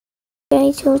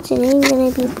Guys, so today I'm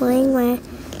gonna be playing my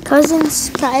cousin's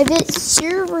private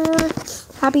server.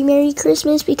 Happy Merry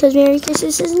Christmas, because Merry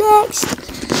Christmas is next.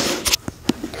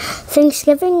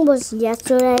 Thanksgiving was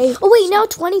yesterday. Oh wait, now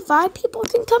 25 people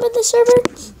can come in the server?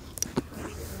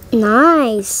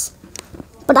 Nice.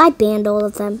 But I banned all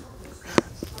of them.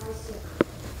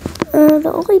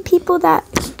 The only people that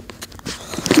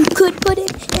you could put in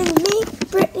is me,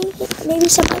 Brittany, maybe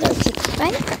some other people,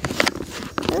 right?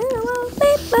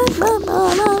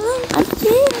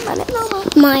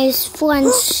 My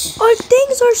friends. Our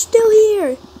things are still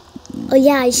here. Oh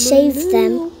yeah, I saved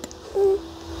them.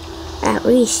 At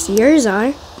least yours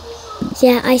are.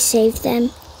 Yeah, I saved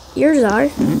them. Yours are.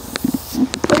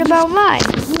 What about mine?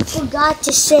 You forgot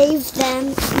to save them.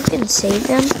 You can save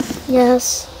them.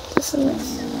 Yes. Listen to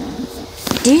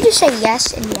this. Did you just say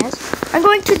yes and yes? I'm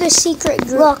going to the secret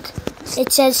group. Look,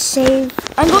 it says save.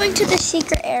 I'm going to the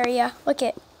secret area. Look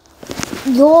it.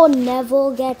 You'll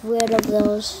never get rid of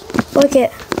those. Look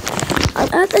it. I'm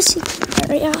at the secret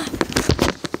area.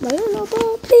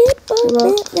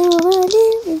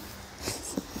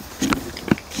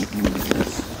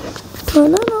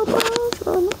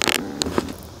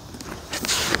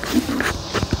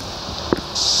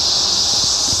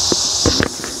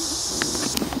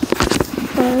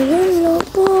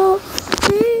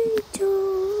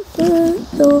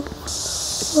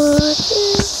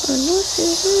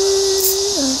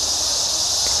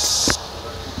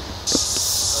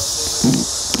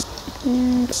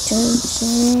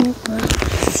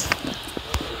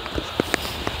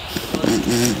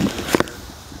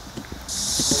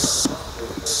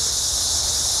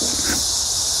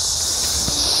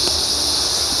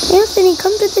 Anthony,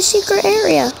 come to the secret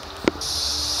area.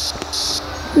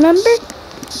 Remember?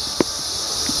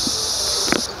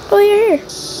 Oh, you're here.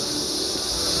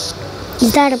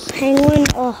 Is that a penguin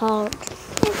or hawk?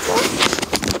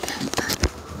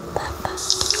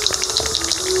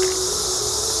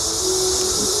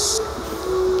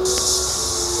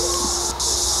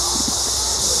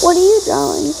 What are you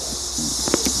drawing?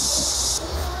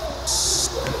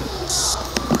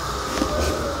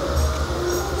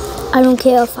 I don't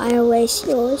care if I erase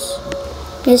yours.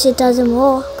 Yes, it doesn't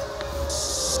work.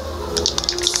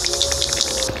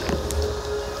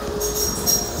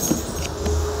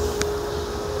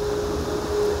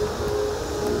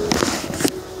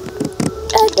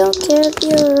 I don't care if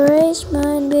you erase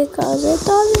mine because it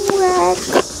doesn't work.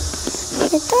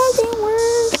 It doesn't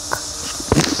work.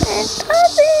 It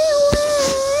doesn't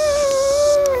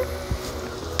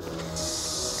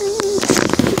work.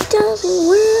 It doesn't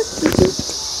work.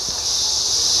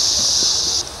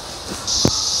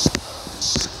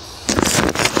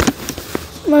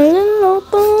 My little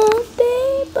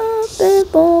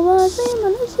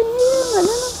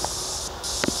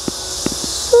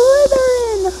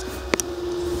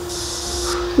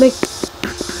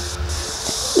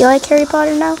You like Harry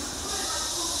Potter now?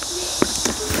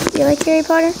 You like Harry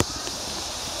Potter?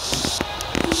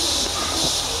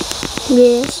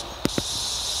 Yes.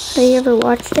 Have you ever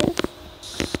watched it?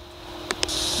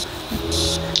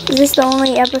 Is this the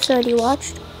only episode you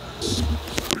watched?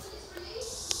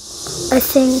 I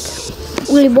think.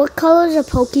 Wait, what color is a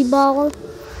Pokeball?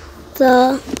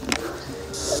 The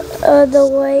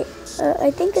white.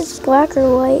 I think it's black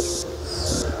or white.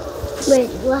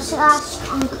 Wait, let's ask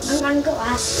Uncle. I'm gonna go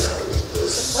ask.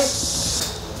 Wait.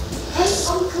 Hey,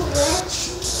 Uncle Rich.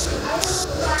 I want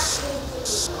to ask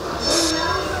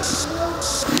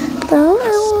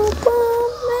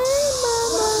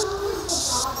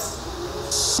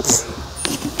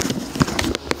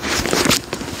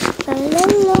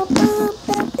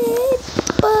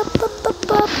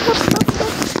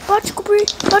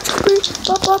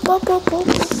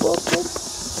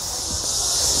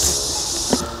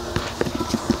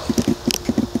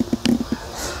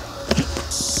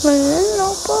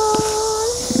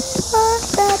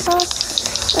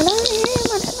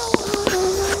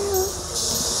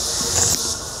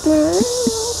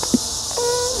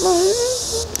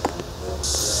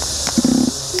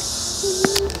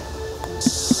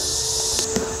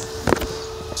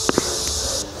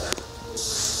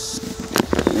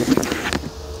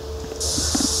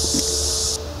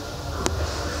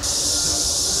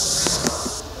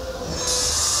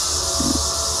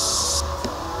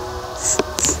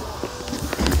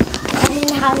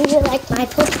How do you like my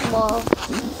Pokeball?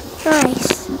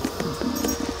 Nice.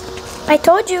 I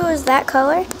told you it was that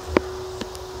color.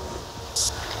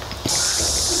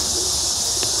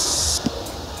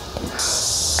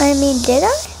 I mean, did I?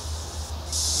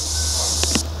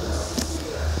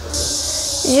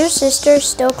 Is your sister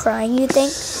still crying, you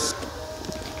think?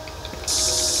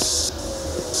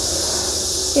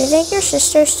 Do you think your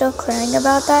sister's still crying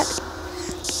about that?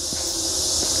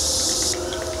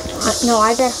 No,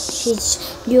 I bet she's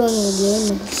doing a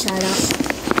game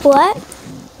setup. What?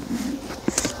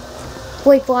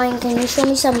 Wait, Brian, can you show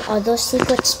me some other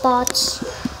secret spots?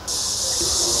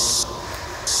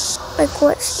 Like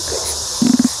what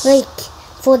secret? Like,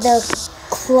 for the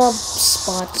club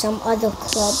spots, some other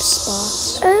club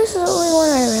spots. That's the only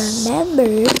one I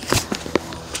remember.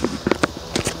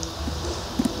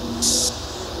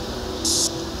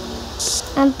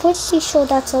 I'm pretty sure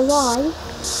that's a lie.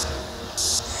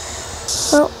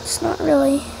 Well, it's not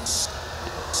really.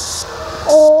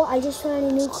 Oh, I just found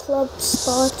a new club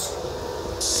spot.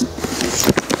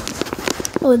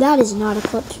 Oh, that is not a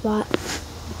club spot.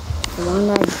 The one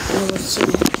I've never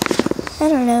seen. I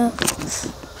don't know.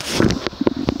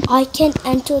 I can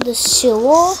enter the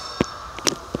sewer.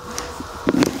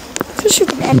 First you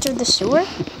can enter the sewer?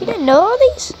 You didn't know all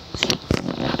these?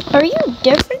 Are you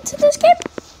different to this game?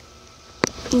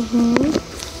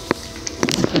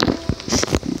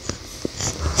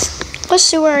 What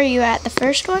sewer are you at? The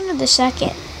first one or the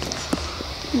second?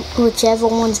 Whichever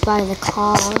one's by the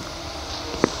car.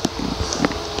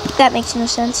 That makes no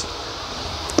sense.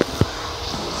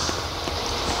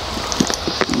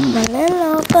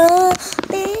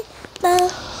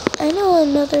 I know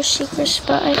another secret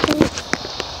spot, I think.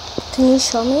 Can you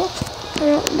show me it? I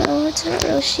don't know. It's not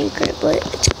real secret, but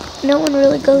no one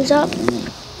really goes up.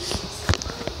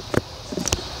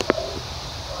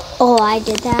 Oh, I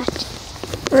did that.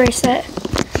 Erase that.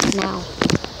 Now.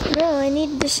 No, I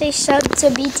need to say sub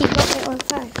to pt.1.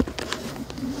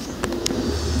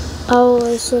 Oh,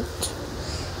 is it?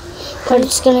 But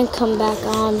it's gonna come back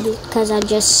on because I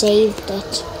just saved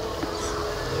it.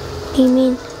 What do you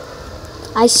mean?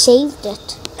 I saved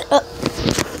it.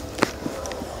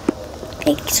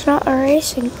 It's not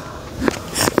erasing.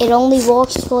 It only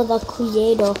works for the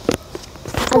creator.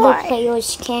 Why? Other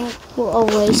players can't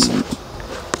erase it.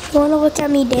 You wanna look at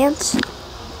me dance?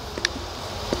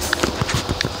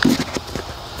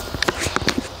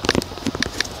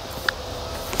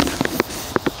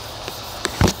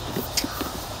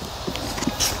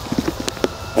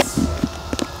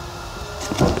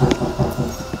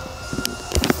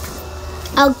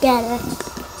 I'll get it.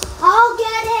 I'll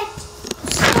get it.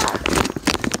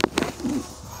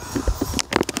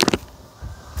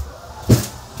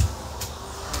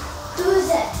 Who's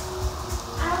it?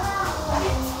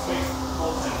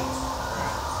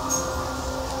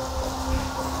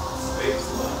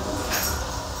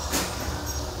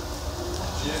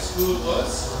 Guess who it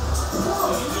was?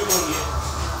 What do you do when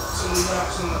someone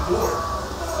knocks on the door?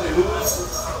 Say, who is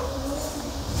it?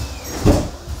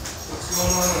 What's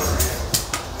going on over here?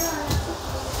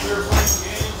 We're playing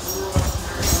games. We're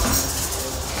watching.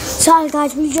 Sorry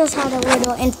guys, we just had a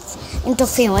little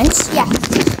interference. Yeah.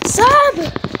 Sub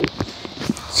to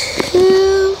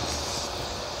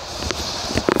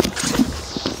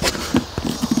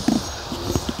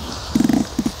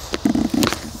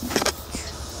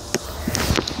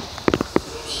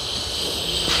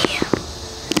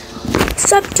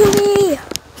sub to me.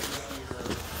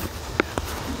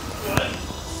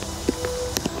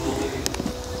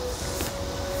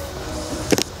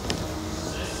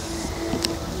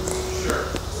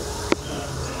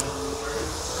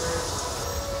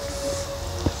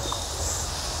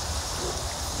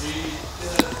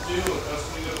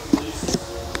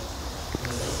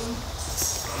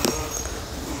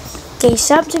 Okay,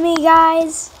 sub to me,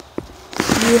 guys.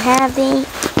 You haven't.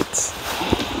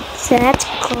 So that's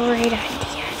great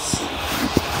ideas.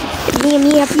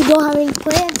 Me, if you don't have any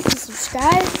plans to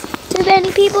subscribe to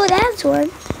many people, that's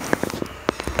one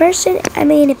person. I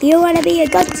mean, if you want to be a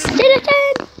good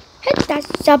citizen, hit that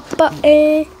sub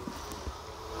button.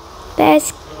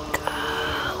 Let's go.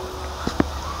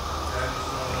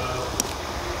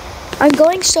 I'm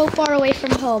going so far away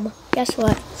from home. Guess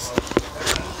what?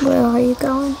 Where are you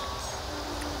going?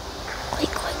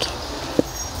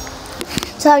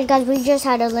 Sorry guys, we just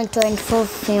had a little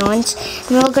interference.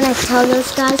 And we're gonna tell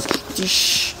those guys to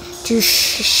shh.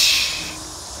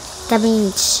 That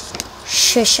means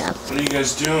shush up. What are you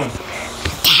guys doing?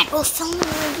 Dad, we're filming a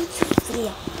YouTube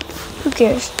video. Who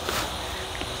cares?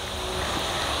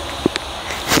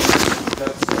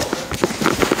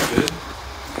 Good.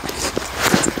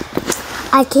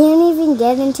 I can't even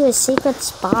get into a secret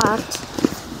spot.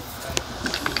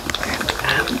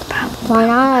 Why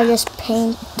not I just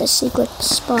paint the secret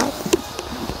spot?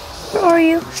 Where are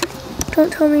you?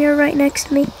 Don't tell me you're right next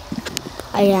to me.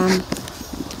 I am.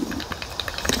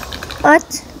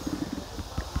 What?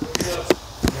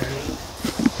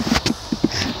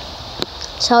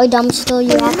 Sorry, dumpster,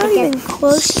 you You're have not to get even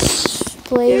close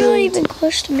spray. You're not even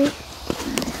close to me.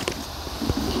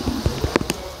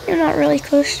 You're not really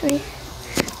close to me.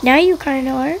 Now you kind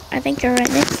of are. I think you're right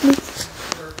next to me.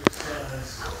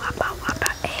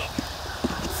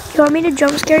 You want me to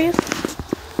jump scare you?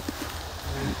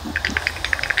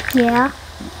 Yeah.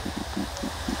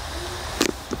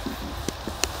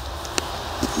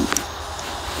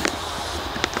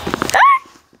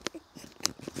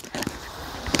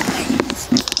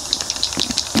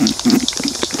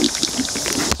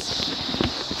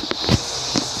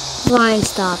 Brian,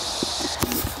 stop.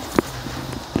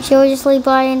 Seriously,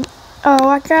 Brian? Oh,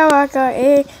 waka,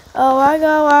 eh. Oh,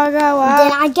 waka, waka.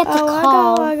 Then I get the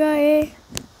call. Waka, eh.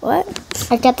 What?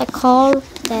 I get the call,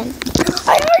 then.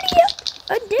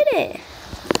 I did it.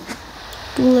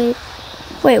 Too late.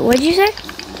 Wait, what did you say?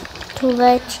 Too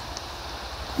late.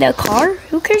 The car?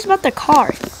 Who cares about the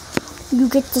car? You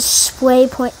get the spray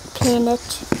paint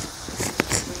it.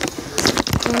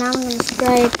 And I'm gonna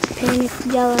spray paint it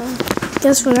yellow.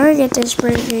 Guess what? I get this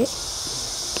spray paint.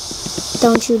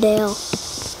 Don't you dare.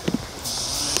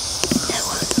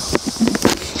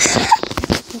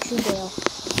 Don't you dare.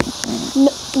 No,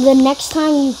 the next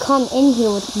time you come in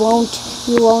here,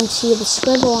 you won't see the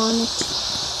scribble on it.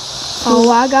 Oh,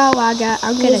 waka.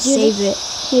 I'm gonna save it.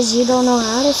 Because you don't know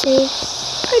how to save.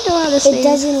 I know how to save. It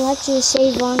doesn't let you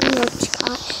save on your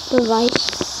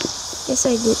device. Yes,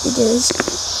 I did. It does.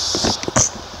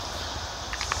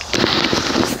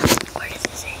 Where does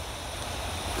it say?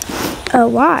 Oh,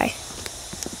 why?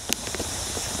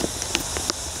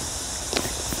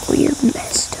 We're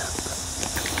messed up.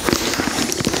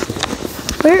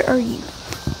 Where are you?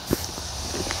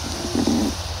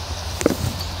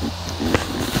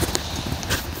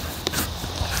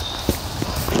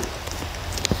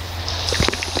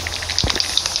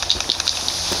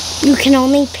 You can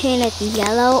only paint it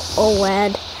yellow or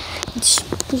red. It's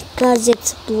because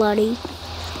it's bloody.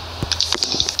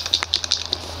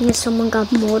 And someone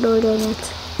got murdered in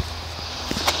it.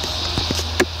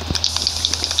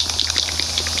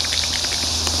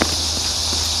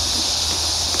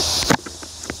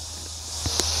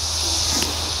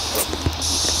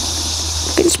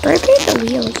 You can spray paint the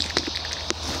wheels.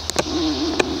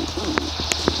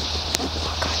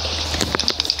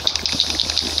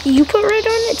 You put red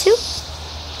on it too?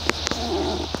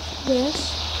 Yes.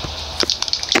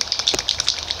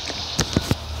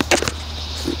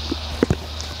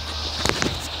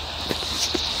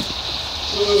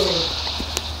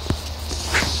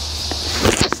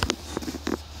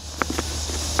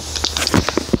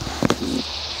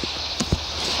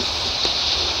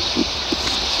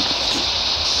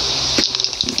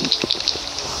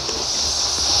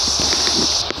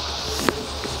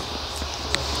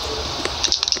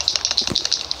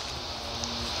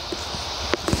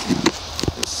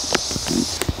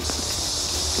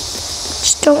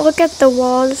 Don't look at the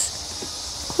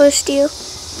walls close to you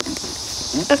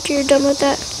after you're done with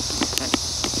that.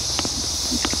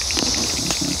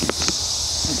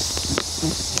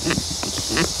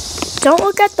 Don't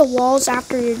look at the walls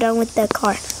after you're done with the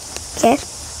car, okay?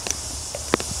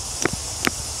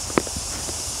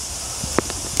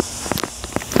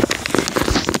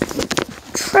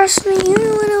 Trust me, you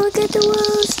don't want to look at the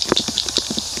walls.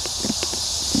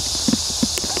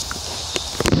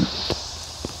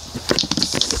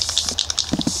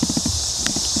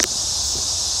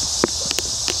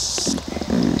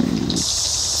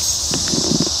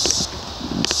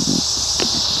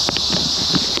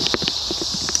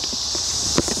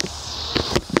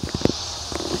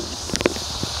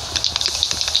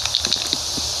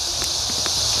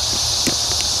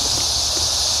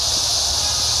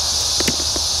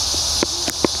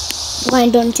 Brian,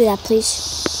 don't do that, please.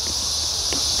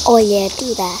 Oh yeah,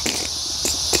 do that.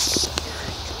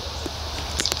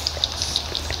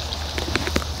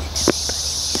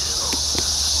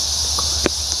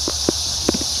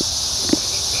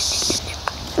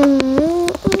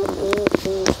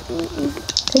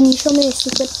 Can you show me a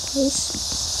secret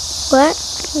place? What?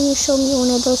 Can you show me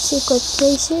one of those secret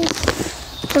places?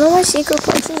 One of my secret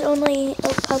places, only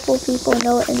a couple people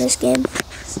know it in this game.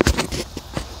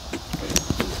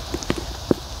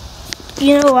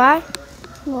 You know why?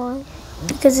 Why?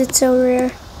 Because it's so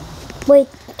rare. Wait,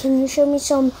 can you show me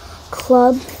some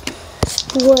club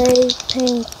spray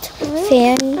paint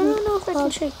fan? I don't know if I can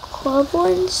show club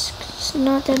ones. 'Cause it's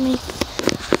not that many.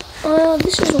 Oh,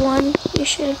 this is one. You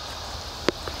should.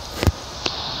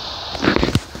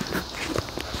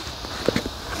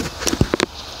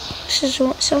 This is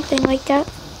something like that.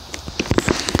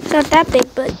 It's not that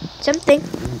big, but something.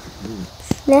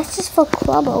 That's just for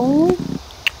club only?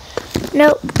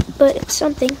 No, but it's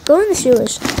something. Go in the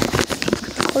sewers.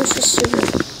 Closest sewer.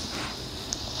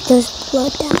 There's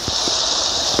blood down.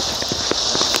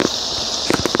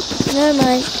 Never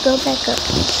mind. Go back up.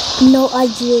 No, I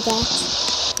do that.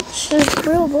 There's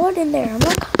real blood in there. I'm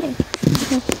not coming.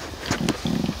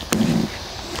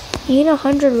 You need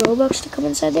 100 Robux to come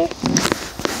inside there?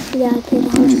 Yeah, I paid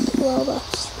 100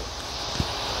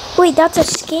 Robux. Wait, that's a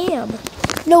scam.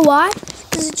 You know why?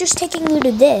 Because it's just taking you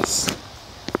to this.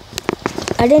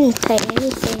 I didn't pay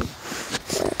anything.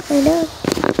 I know.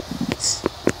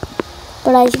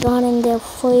 But I got in there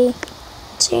free.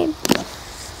 Same.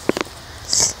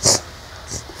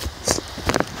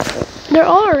 They're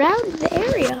all around the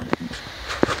area.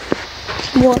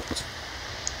 What?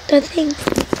 The thing.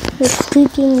 You're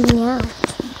freaking me out.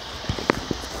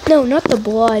 No, not the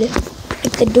blood.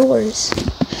 Like the doors.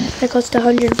 That cost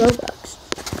 100 Robux.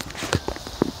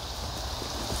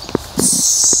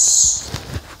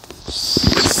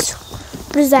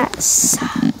 What is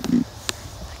that?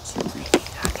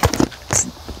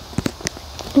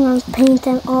 I'm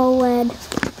painting all red.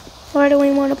 Why do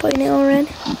we want to paint it all red?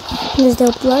 There's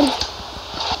no blood.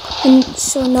 And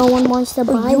so no one wants to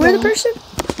buy Oh, you were the them. person?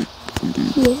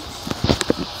 Yes.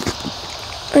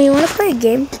 Oh, you want to play a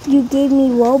game? You gave me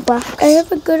Robux. I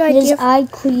have a good idea. I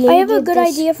created I have a good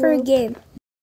this idea for a world. game.